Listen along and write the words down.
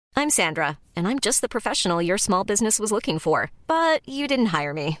I'm Sandra, and I'm just the professional your small business was looking for. But you didn't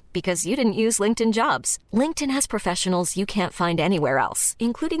hire me because you didn't use LinkedIn Jobs. LinkedIn has professionals you can't find anywhere else,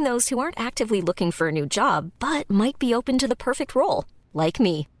 including those who aren't actively looking for a new job, but might be open to the perfect role, like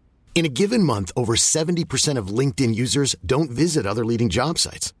me. In a given month, over 70% of LinkedIn users don't visit other leading job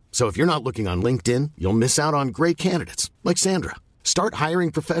sites. So if you're not looking on LinkedIn, you'll miss out on great candidates like Sandra. Start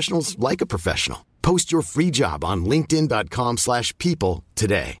hiring professionals like a professional. Post your free job on linkedin.com/people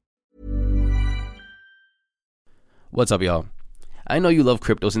today. What's up, y'all? I know you love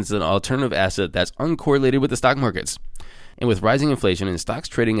crypto since it's an alternative asset that's uncorrelated with the stock markets. And with rising inflation and stocks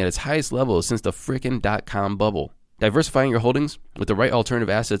trading at its highest level since the frickin' .com bubble, diversifying your holdings with the right alternative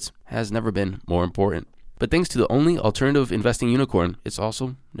assets has never been more important. But thanks to the only alternative investing unicorn, it's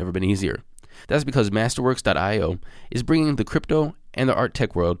also never been easier. That's because Masterworks.io is bringing the crypto and the art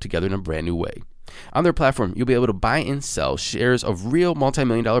tech world together in a brand new way. On their platform, you'll be able to buy and sell shares of real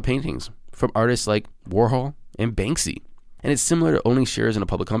multi-million-dollar paintings from artists like Warhol and Banksy. And it's similar to owning shares in a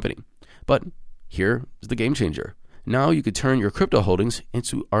public company. But here is the game changer. Now you could turn your crypto holdings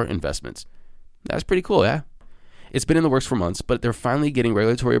into art investments. That's pretty cool, yeah? It's been in the works for months, but they're finally getting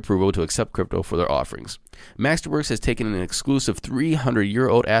regulatory approval to accept crypto for their offerings. Masterworks has taken an exclusive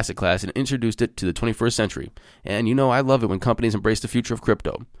 300-year-old asset class and introduced it to the 21st century. And you know I love it when companies embrace the future of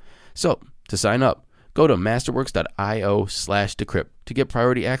crypto. So, to sign up, go to masterworks.io/decrypt to get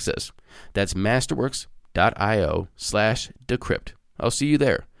priority access. That's masterworks.io/decrypt. I'll see you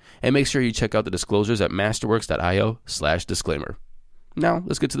there. And make sure you check out the disclosures at masterworks.io/disclaimer. Now,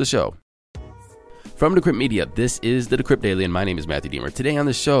 let's get to the show. From Decrypt Media, this is the Decrypt Daily, and my name is Matthew Deemer. Today on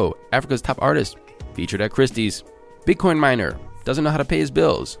the show, Africa's top artist, featured at Christie's, Bitcoin miner, doesn't know how to pay his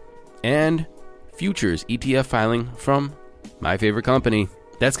bills, and futures ETF filing from my favorite company.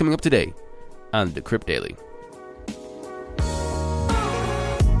 That's coming up today on Decrypt Daily.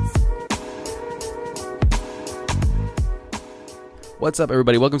 What's up,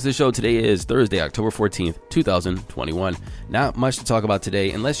 everybody? Welcome to the show. Today is Thursday, October 14th, 2021. Not much to talk about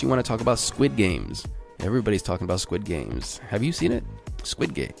today unless you want to talk about Squid Games. Everybody's talking about Squid Games. Have you seen it?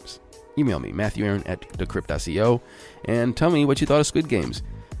 Squid Games. Email me, matthewaaron@decrypt.co, and tell me what you thought of Squid Games.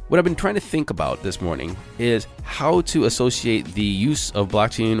 What I've been trying to think about this morning is how to associate the use of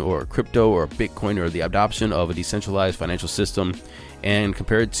blockchain or crypto or Bitcoin or the adoption of a decentralized financial system and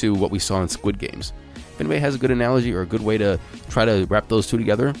compare it to what we saw in Squid Games. If anybody has a good analogy or a good way to try to wrap those two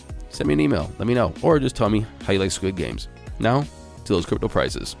together, send me an email. Let me know. Or just tell me how you like Squid Games. Now, to those crypto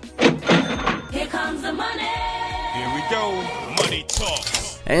prices. Here comes the money. Here we go. Money talk.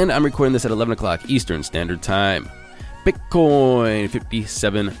 And I'm recording this at 11 o'clock Eastern Standard Time. Bitcoin,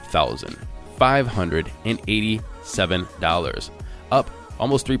 $57,587. Up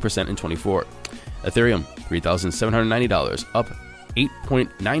almost 3% in 24. Ethereum, $3,790. Up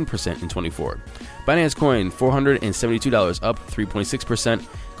 8.9% in 24. Binance Coin, $472, up 3.6%.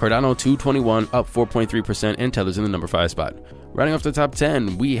 Cardano, $221, up 4.3%. And Tether's in the number 5 spot. Rounding off the top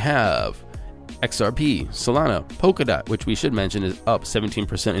 10, we have XRP, Solana, Polkadot, which we should mention is up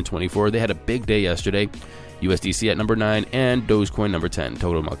 17% in 24. They had a big day yesterday. USDC at number 9 and Dogecoin number 10.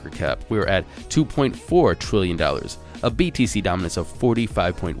 Total market cap, we were at $2.4 trillion. A BTC dominance of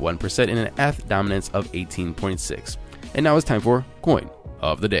 45.1% and an ETH dominance of 18.6%. And now it's time for Coin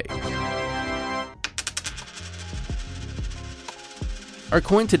of the Day. Our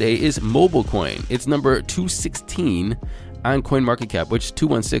coin today is Mobile Coin. It's number 216 on CoinMarketCap, which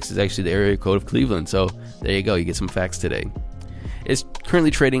 216 is actually the area code of Cleveland. So there you go. You get some facts today. It's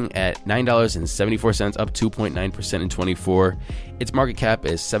currently trading at $9.74, up 2.9% in 24. Its market cap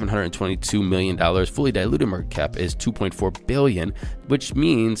is $722 million. Fully diluted market cap is $2.4 billion, which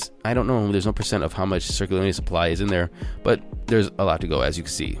means, I don't know, there's no percent of how much circulating supply is in there, but there's a lot to go, as you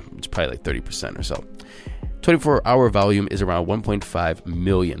can see. It's probably like 30% or so. 24-hour volume is around 1.5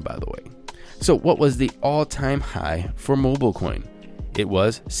 million, by the way. So what was the all-time high for Mobile Coin? It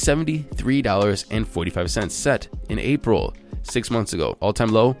was $73.45 set in April, 6 months ago. All-time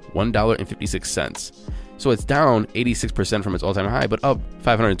low, $1.56. So it's down 86% from its all-time high, but up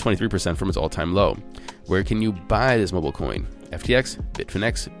 523% from its all-time low. Where can you buy this Mobile Coin? FTX,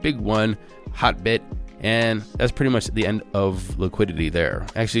 Bitfinex, Big One, Hotbit, and that's pretty much the end of liquidity there.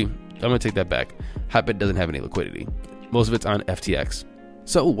 Actually, I'm going to take that back. Hotbit doesn't have any liquidity. Most of it's on FTX.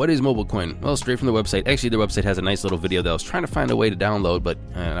 So what is Mobile Coin? Well, straight from the website. Actually, their website has a nice little video that I was trying to find a way to download, but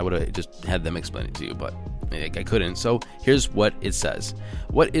I would have just had them explain it to you. But I couldn't, so here's what it says.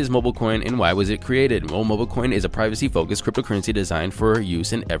 What is MobileCoin and why was it created? Well, MobileCoin is a privacy-focused cryptocurrency designed for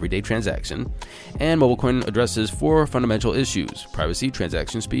use in everyday transaction, and MobileCoin addresses 4 fundamental issues: privacy,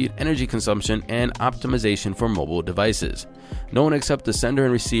 transaction speed, energy consumption, and optimization for mobile devices. No one except the sender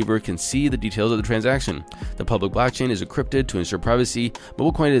and receiver can see the details of the transaction. The public blockchain is encrypted to ensure privacy.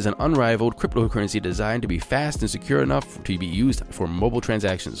 MobileCoin is an unrivaled cryptocurrency designed to be fast and secure enough to be used for mobile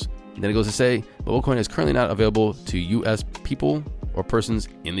transactions. And then it goes to say, MobileCoin is currently not available to U.S. people or persons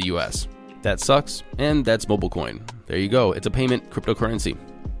in the U.S. That sucks, and that's MobileCoin. There you go. It's a payment cryptocurrency.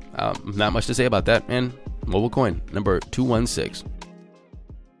 Not much to say about that, and MobileCoin, number 216.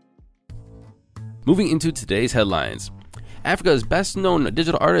 Moving into today's headlines. Africa's best-known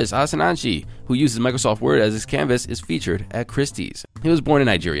digital artist, Asananchi, who uses Microsoft Word as his canvas, is featured at Christie's. He was born in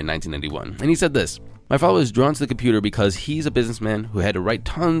Nigeria in 1991, and he said this: "My father was drawn to the computer because he's a businessman who had to write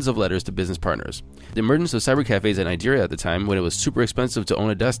tons of letters to business partners. The emergence of cyber cafes in Nigeria at the time, when it was super expensive to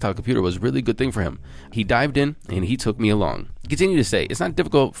own a desktop computer, was a really good thing for him. He dived in, and he took me along." He continued to say, "It's not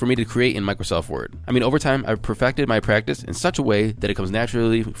difficult for me to create in Microsoft Word. I mean, over time, I've perfected my practice in such a way that it comes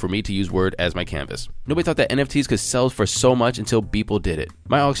naturally for me to use Word as my canvas. Nobody thought that NFTs could sell for so much until Beeple did it.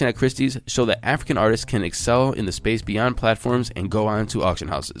 My auction at Christie's showed that African artists can excel in the space beyond platforms and go on to auction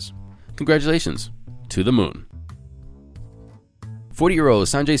houses. Congratulations to the moon." 40-year-old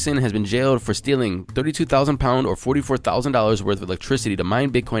Sanjay Singh has been jailed for stealing £32,000 or $44,000 worth of electricity to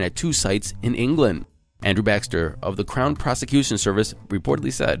mine Bitcoin at 2 sites in England. Andrew Baxter of the Crown Prosecution Service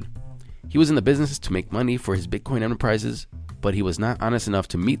reportedly said he was in the business to make money for his Bitcoin enterprises, but he was not honest enough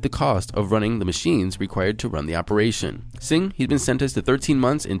to meet the cost of running the machines required to run the operation. Singh, he's been sentenced to 13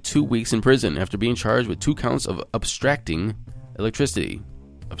 months and 2 weeks in prison after being charged with 2 counts of abstracting electricity.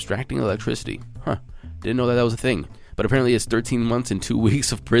 Abstracting electricity? Didn't know that was a thing. But apparently it's 13 months and 2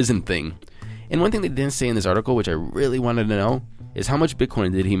 weeks of prison thing. And one thing they didn't say in this article, which I really wanted to know, is how much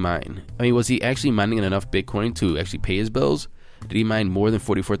Bitcoin did he mine? I mean, was he actually mining enough Bitcoin to actually pay his bills? Did he mine more than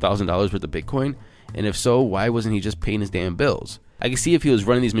 $44,000 worth of Bitcoin? And if so, why wasn't he just paying his damn bills? I can see if he was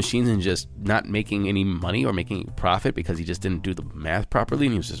running these machines and just not making any money or making profit because he just didn't do the math properly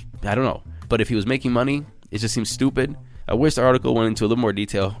and he was just, I don't know. But if he was making money, it just seems stupid. I wish the article went into a little more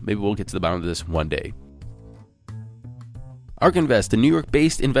detail. Maybe we'll get to the bottom of this one day. ARK Invest, the New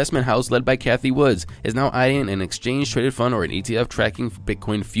York-based investment house led by Cathie Woods, is now eyeing an exchange-traded fund or an ETF tracking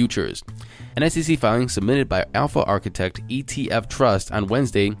Bitcoin futures. An SEC filing submitted by Alpha Architect ETF Trust on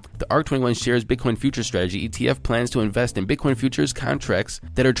Wednesday, the ARK 21 Shares Bitcoin Futures Strategy ETF plans to invest in Bitcoin futures contracts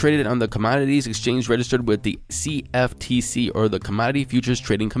that are traded on the Commodities Exchange registered with the CFTC or the Commodity Futures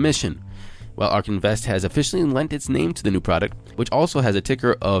Trading Commission. While ARK Invest has officially lent its name to the new product, which also has a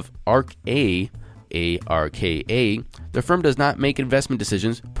ticker of ARKA, ARKA, the firm does not make investment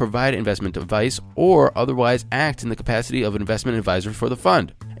decisions, provide investment advice, or otherwise act in the capacity of investment advisor for the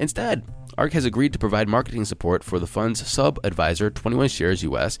fund. Instead, ARK has agreed to provide marketing support for the fund's sub-advisor 21 Shares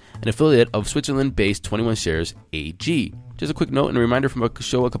US, an affiliate of Switzerland-based 21 Shares AG. Just a quick note and a reminder from a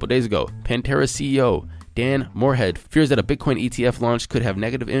show a couple days ago. Pantera CEO Dan Moorhead fears that a Bitcoin ETF launch could have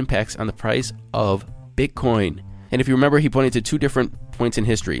negative impacts on the price of Bitcoin. And if you remember, he pointed to 2 different points in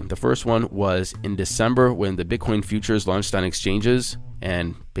history. The first one was in December when the Bitcoin futures launched on exchanges,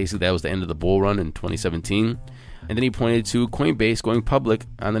 and basically that was the end of the bull run in 2017. And then he pointed to Coinbase going public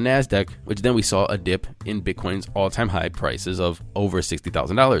on the NASDAQ, which then we saw a dip in Bitcoin's all-time high prices of over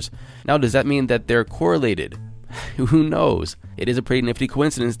 $60,000. Now, does that mean that they're correlated? Who knows? It is a pretty nifty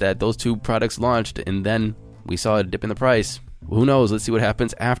coincidence that those 2 products launched and then we saw a dip in the price. Who knows? Let's see what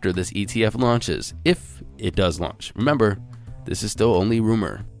happens after this ETF launches, if it does launch. Remember, this is still only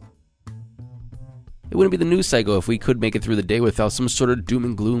rumor. It wouldn't be the news cycle if we could make it through the day without some sort of doom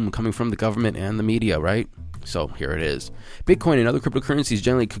and gloom coming from the government and the media, right? So here it is. Bitcoin and other cryptocurrencies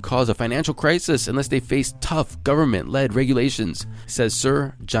generally could cause a financial crisis unless they face tough government-led regulations, says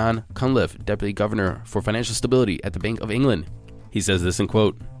Sir John Cunliffe, Deputy Governor for Financial Stability at the Bank of England. He says this in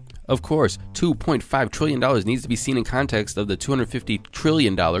quote, "Of course, $2.5 trillion needs to be seen in context of the $250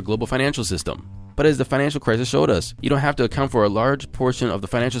 trillion global financial system. But as the financial crisis showed us, you don't have to account for a large portion of the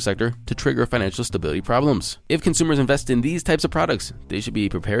financial sector to trigger financial stability problems. If consumers invest in these types of products, they should be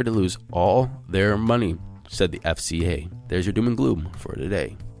prepared to lose all their money," said the FCA. There's your doom and gloom for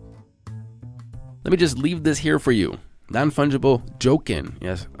today. Let me just leave this here for you. Non-fungible jokin'.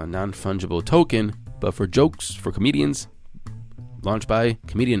 Yes, a non-fungible token, but for jokes, for comedians, launched by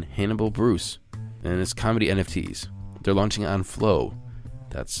comedian Hannibal Bruce. And it's comedy NFTs. They're launching on Flow.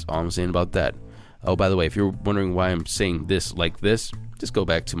 That's all I'm saying about that. Oh, by the way, if you're wondering why I'm saying this like this, just go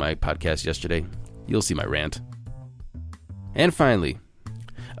back to my podcast yesterday. You'll see my rant. And finally,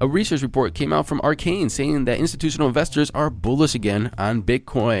 A research report came out from Arcane saying that institutional investors are bullish again on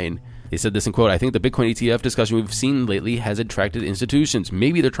Bitcoin. They said this in quote, "I think the Bitcoin ETF discussion we've seen lately has attracted institutions.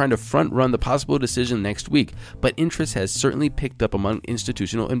 Maybe they're trying to front run the possible decision next week, but interest has certainly picked up among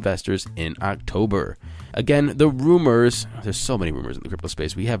institutional investors in October." Again, the rumors, there's so many rumors in the crypto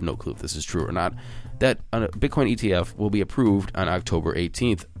space, we have no clue if this is true or not, that a Bitcoin ETF will be approved on October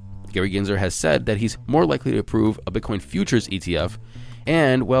 18th. Gary Gensler has said that he's more likely to approve a Bitcoin futures ETF,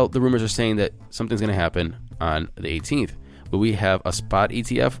 and, well, the rumors are saying that something's going to happen on the 18th. Will we have a spot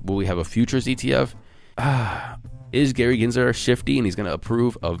ETF? Will we have a futures ETF? Is Gary Gensler shifty and he's going to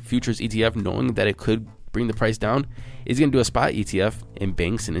approve a futures ETF knowing that it could bring the price down? Is he going to do a spot ETF and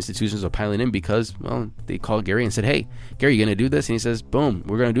banks and institutions are piling in because, well, they called Gary and said, "Hey, Gary, you going to do this?" And he says, "Boom,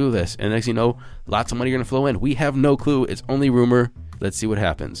 we're going to do this." And next thing you know, lots of money are going to flow in. We have no clue. It's only rumor. Let's see what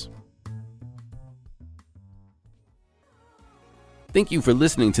happens. Thank you for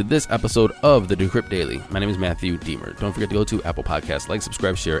listening to this episode of the Decrypt Daily. My name is Matthew Deemer. Don't forget to go to Apple Podcasts, like,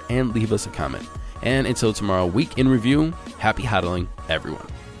 subscribe, share, and leave us a comment. And until tomorrow, week in review, happy hodling, everyone.